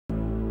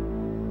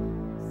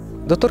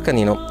Dottor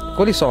Canino,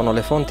 quali sono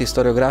le fonti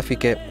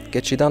storiografiche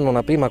che ci danno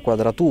una prima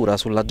quadratura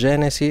sulla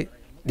genesi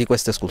di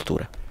queste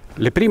sculture?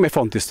 Le prime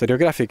fonti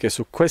storiografiche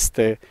su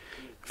queste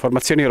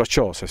formazioni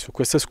rocciose, su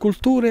queste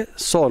sculture,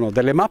 sono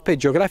delle mappe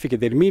geografiche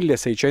del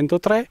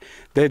 1603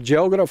 del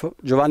geografo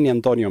Giovanni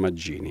Antonio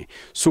Maggini.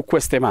 Su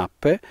queste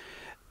mappe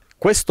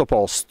questo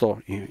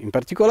posto in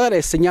particolare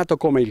è segnato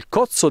come il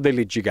Cozzo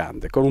delle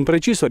Giganti, con un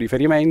preciso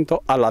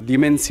riferimento alla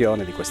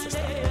dimensione di queste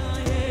statue.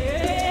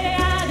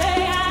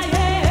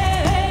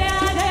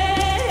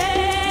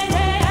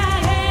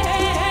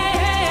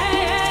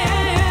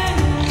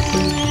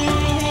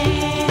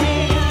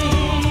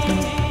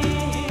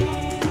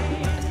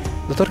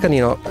 Dottor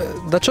Canino,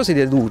 da ciò si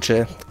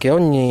deduce che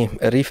ogni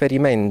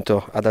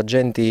riferimento ad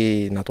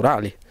agenti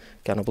naturali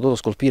che hanno potuto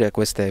scolpire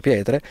queste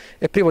pietre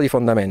è privo di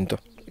fondamento,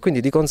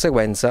 quindi di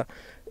conseguenza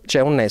c'è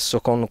un nesso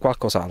con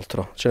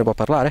qualcos'altro. Ce ne può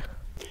parlare?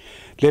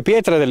 Le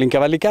pietre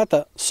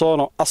dell'incavallicata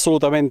sono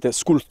assolutamente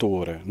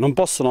sculture, non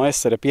possono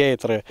essere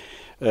pietre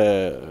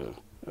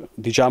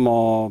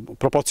diciamo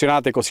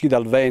proporzionate così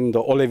dal vento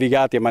o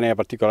levigate in maniera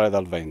particolare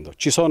dal vento.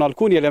 Ci sono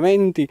alcuni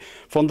elementi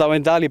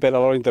fondamentali per la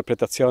loro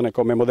interpretazione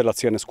come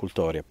modellazione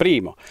scultorea.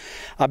 Primo,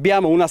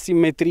 abbiamo una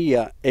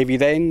simmetria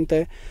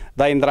evidente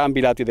da entrambi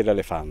i lati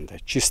dell'elefante.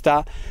 Ci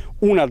sta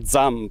una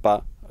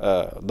zampa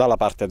dalla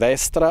parte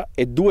destra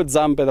e due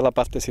zampe dalla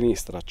parte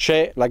sinistra.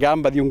 C'è la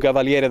gamba di un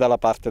cavaliere dalla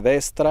parte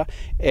destra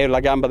e la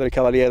gamba del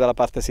cavaliere dalla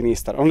parte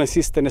sinistra. Non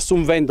esiste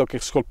nessun vento che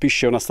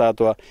scolpisce una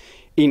statua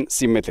in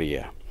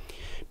simmetria.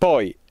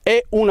 Poi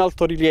è un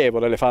altorilievo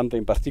l'elefante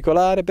in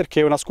particolare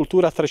perché è una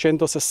scultura a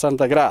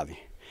 360 gradi.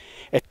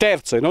 E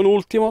terzo e non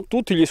ultimo,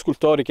 tutti gli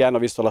scultori che hanno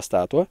visto la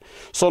statua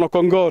sono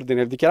concordi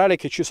nel dichiarare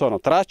che ci sono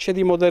tracce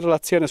di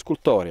modellazione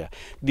scultorea,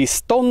 di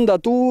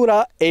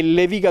stondatura e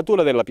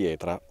levigatura della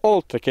pietra,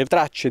 oltre che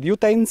tracce di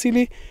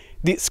utensili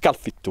di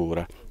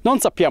scalfittura. Non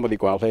sappiamo di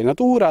quale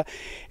natura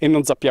e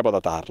non sappiamo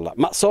datarla,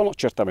 ma sono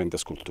certamente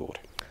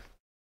sculture.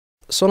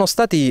 Sono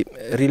stati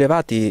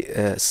rilevati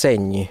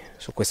segni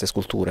su queste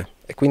sculture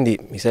e quindi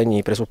i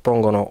segni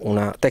presuppongono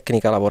una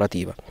tecnica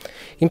lavorativa.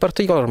 In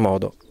particolar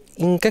modo,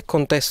 in che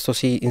contesto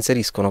si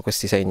inseriscono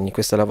questi segni,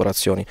 queste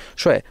lavorazioni?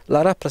 Cioè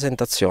la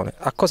rappresentazione,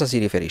 a cosa si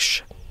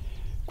riferisce?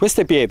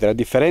 Queste pietre, a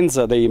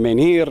differenza dei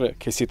menhir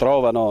che si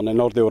trovano nel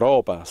nord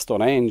Europa, a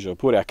Stonehenge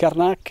oppure a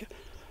Karnak,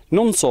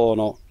 non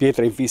sono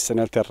pietre infisse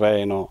nel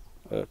terreno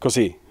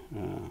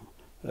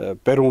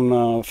per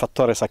un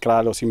fattore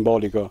sacrale o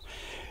simbolico.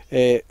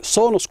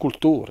 Sono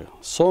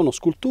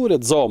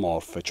sculture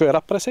zoomorfe, cioè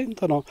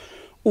rappresentano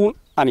un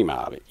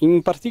animale.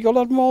 In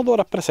particolar modo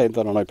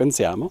rappresentano, noi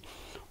pensiamo,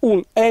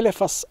 un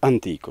elephas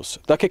antiquus.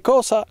 Da che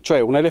cosa? Cioè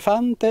un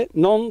elefante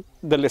non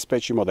delle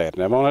specie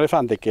moderne, ma un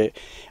elefante che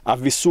ha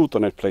vissuto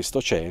nel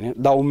Pleistocene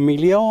da 1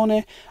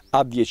 milione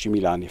a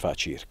 10.000 anni fa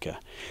circa.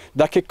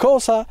 Da che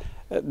cosa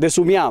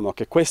desumiamo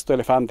che questo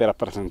elefante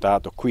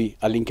rappresentato qui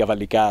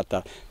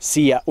all'incavallicata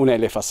sia un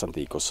elephas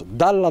antiquus?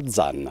 Dalla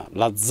zanna.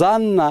 La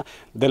zanna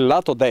del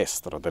lato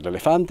destro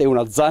dell'elefante è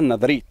una zanna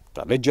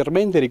dritta,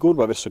 leggermente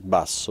ricurva verso il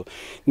basso.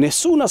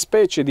 Nessuna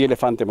specie di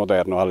elefante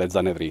moderno ha le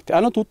zanne dritte,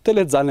 hanno tutte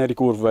le zanne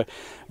ricurve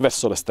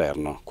verso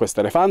l'esterno. Questo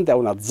elefante ha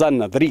una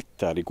zanna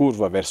dritta,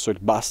 ricurva verso il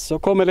basso,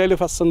 come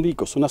l'elephas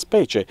antiquus, una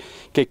specie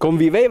che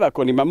conviveva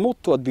con i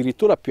mammut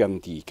addirittura più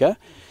antica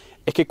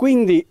e che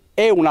quindi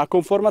è una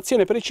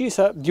conformazione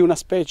precisa di una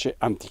specie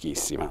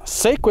antichissima.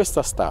 Se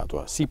questa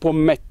statua si può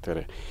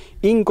mettere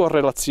in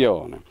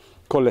correlazione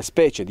con le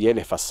specie di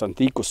Elephas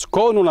antiquus,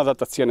 con una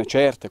datazione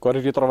certa, con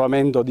il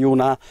ritrovamento di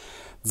una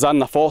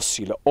zanna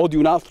fossile o di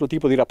un altro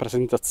tipo di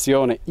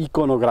rappresentazione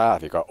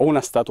iconografica o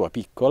una statua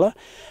piccola,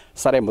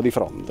 saremmo di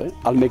fronte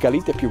al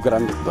megalite più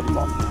grande del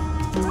mondo.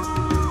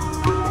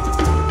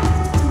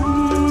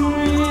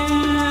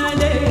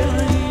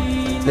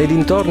 Nei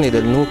dintorni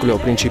del nucleo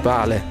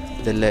principale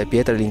delle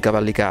pietre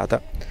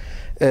dell'incavallicata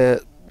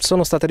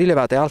sono state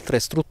rilevate altre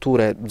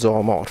strutture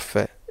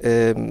zoomorfe.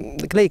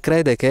 Lei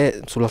crede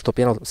che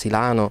sull'altopiano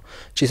silano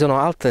ci sono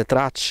altre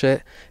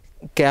tracce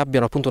che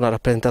abbiano appunto una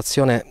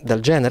rappresentazione del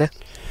genere?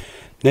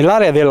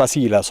 Nell'area della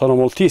Sila sono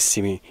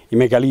moltissimi i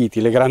megaliti,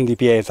 le grandi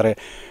pietre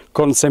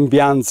con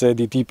sembianze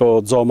di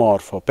tipo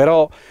zoomorfo,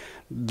 però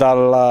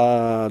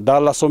dalla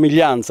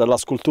somiglianza alla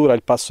scultura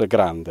il passo è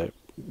grande.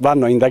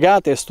 Vanno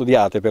indagate e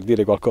studiate per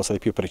dire qualcosa di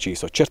più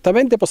preciso.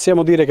 Certamente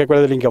possiamo dire che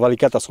quelle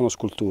dell'incavallicata sono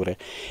sculture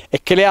e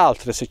che le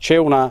altre, se c'è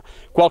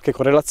qualche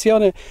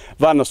correlazione,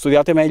 vanno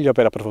studiate meglio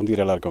per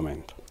approfondire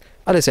l'argomento.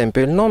 Ad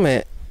esempio, il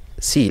nome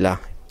Sila,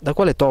 da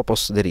quale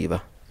topos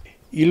deriva?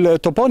 Il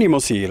toponimo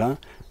Sila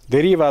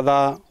deriva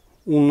da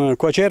un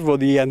coacervo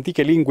di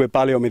antiche lingue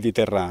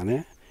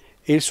paleomediterranee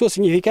e il suo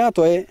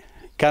significato è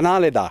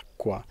canale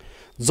d'acqua,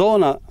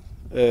 zona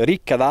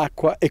ricca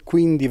d'acqua e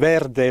quindi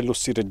verde e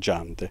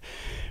lussureggiante.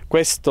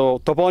 Questo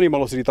toponimo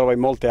lo si ritrova in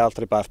molte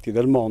altre parti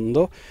del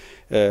mondo,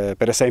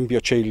 per esempio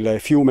c'è il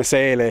fiume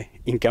Sele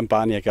in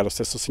Campania che ha lo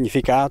stesso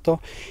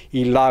significato,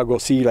 il lago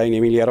Sila in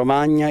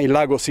Emilia-Romagna, il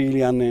lago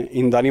Silian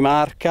in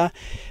Danimarca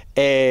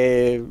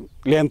e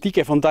le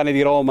antiche fontane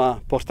di Roma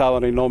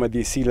portavano il nome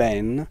di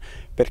Silène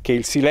perché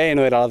il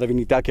Sileno era la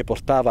divinità che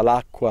portava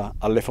l'acqua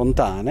alle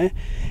fontane,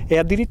 e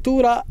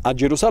addirittura a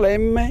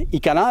Gerusalemme i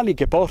canali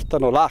che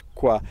portano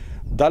l'acqua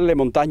dalle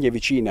montagne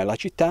vicine alla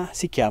città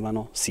si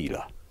chiamano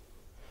Sila.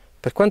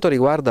 Per quanto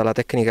riguarda la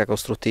tecnica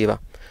costruttiva,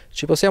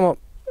 ci possiamo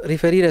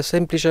riferire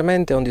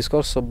semplicemente a un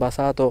discorso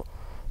basato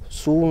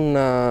su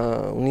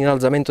un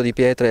innalzamento di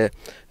pietre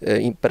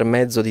per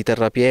mezzo di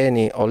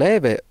terrapieni o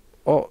leve,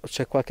 o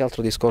c'è qualche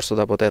altro discorso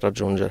da poter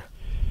raggiungere?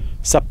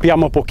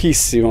 Sappiamo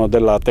pochissimo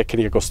della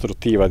tecnica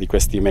costruttiva di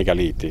questi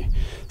megaliti.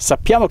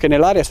 Sappiamo che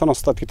nell'area sono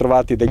stati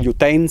trovati degli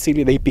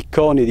utensili, dei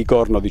picconi di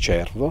corno di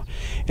cervo,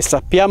 e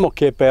sappiamo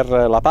che per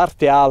la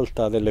parte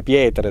alta delle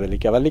pietre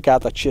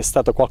dell'incavallicata c'è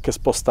stato qualche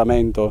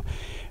spostamento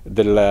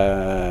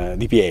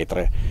di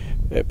pietre.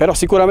 Però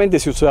sicuramente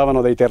si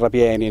usavano dei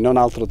terrapieni, non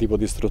altro tipo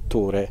di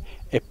strutture,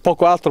 e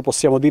poco altro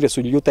possiamo dire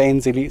sugli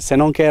utensili, se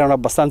non che erano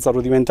abbastanza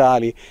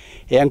rudimentali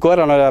e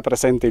ancora non era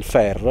presente il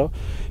ferro,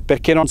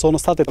 perché non sono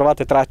state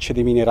trovate tracce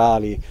di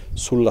minerali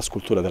sulla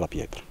scultura della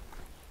pietra.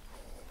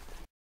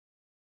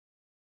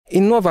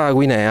 In Nuova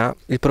Guinea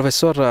il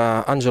professor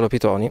Angelo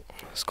Pitoni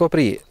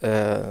scoprì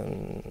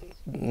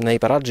nei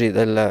paraggi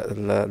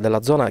della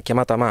zona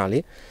chiamata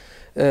Mali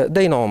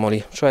dei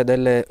nomoli, cioè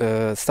delle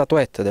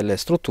statuette, delle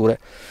strutture,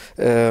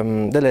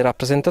 delle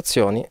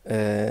rappresentazioni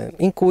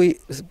in cui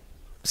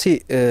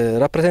si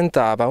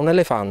rappresentava un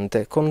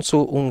elefante con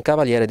su un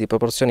cavaliere di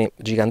proporzioni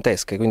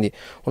gigantesche, quindi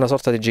una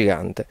sorta di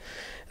gigante.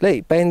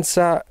 Lei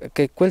pensa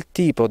che quel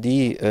tipo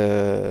di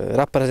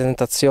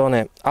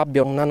rappresentazione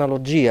abbia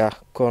un'analogia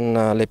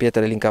con le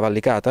pietre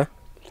dell'incavallicata?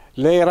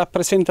 Le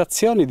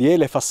rappresentazioni di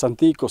Elephas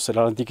Antiquus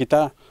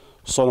dell'antichità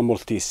sono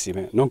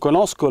moltissime. Non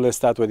conosco le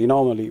statue di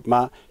nomoli,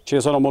 ma ce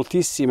ne sono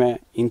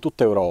moltissime in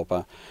tutta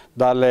Europa,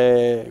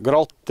 dalle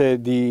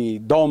grotte di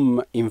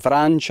Dom in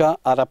Francia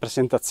a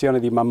rappresentazioni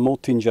di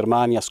mammut in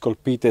Germania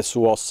scolpite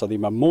su ossa di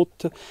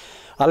mammut,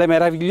 alle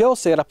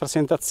meravigliose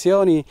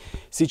rappresentazioni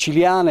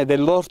siciliane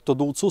dell'orto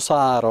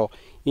d'Uzzusaro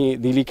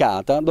di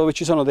Licata, dove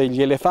ci sono degli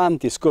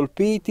elefanti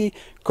scolpiti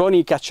con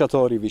i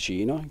cacciatori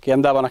vicino, che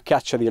andavano a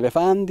caccia di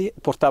elefanti,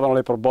 portavano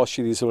le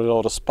proboscidi sulle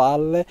loro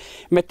spalle,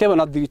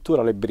 mettevano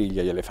addirittura le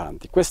briglie agli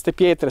elefanti. Queste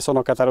pietre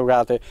sono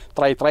catalogate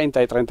tra i 30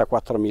 e i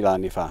 34 mila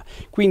anni fa,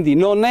 quindi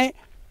non è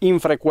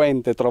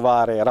infrequente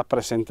trovare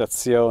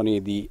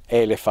rappresentazioni di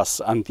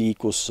Elephas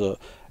Antiquus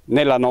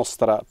nella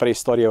nostra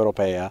preistoria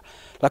europea.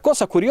 La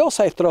cosa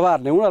curiosa è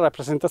trovarne una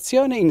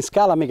rappresentazione in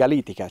scala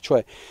megalitica,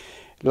 cioè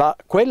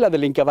quella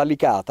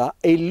dell'incavallicata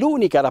è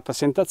l'unica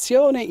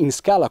rappresentazione in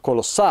scala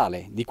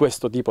colossale di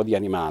questo tipo di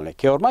animale,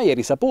 che ormai è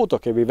risaputo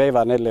che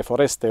viveva nelle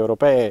foreste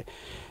europee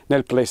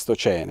nel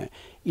Pleistocene.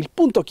 Il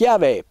punto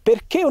chiave è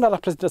perché una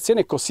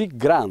rappresentazione così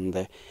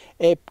grande,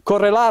 e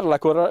correlarla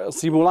con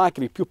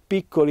simulacri più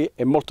piccoli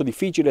è molto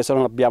difficile se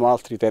non abbiamo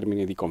altri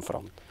termini di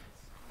confronto.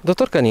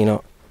 Dottor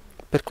Canino,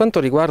 per quanto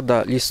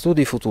riguarda gli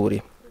studi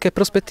futuri, che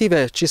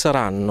prospettive ci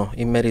saranno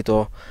in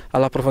merito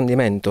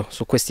all'approfondimento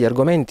su questi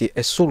argomenti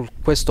e su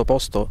questo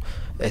posto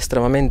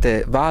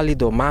estremamente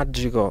valido,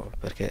 magico,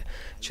 perché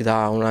ci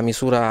dà una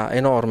misura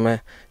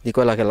enorme di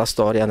quella che è la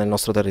storia nel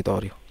nostro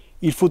territorio?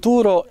 Il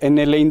futuro è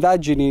nelle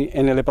indagini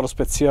e nelle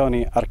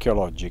prospezioni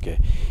archeologiche.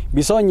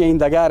 Bisogna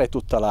indagare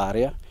tutta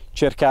l'area,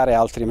 cercare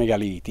altri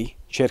megaliti,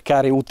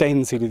 cercare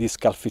utensili di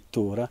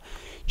scalfittura,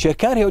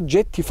 cercare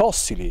oggetti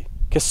fossili,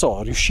 che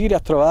so, riuscire a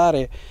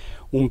trovare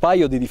un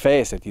paio di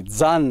difese, di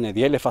zanne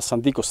di Elephas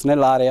Antiquus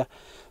nell'area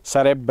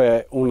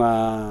sarebbe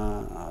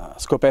una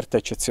scoperta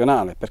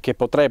eccezionale, perché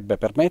potrebbe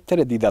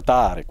permettere di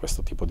datare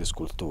questo tipo di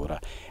scultura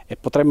e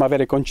potremmo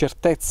avere con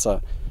certezza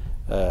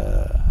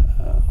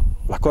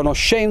la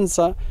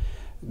conoscenza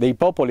dei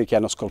popoli che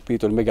hanno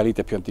scolpito il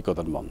megalite più antico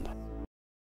del mondo.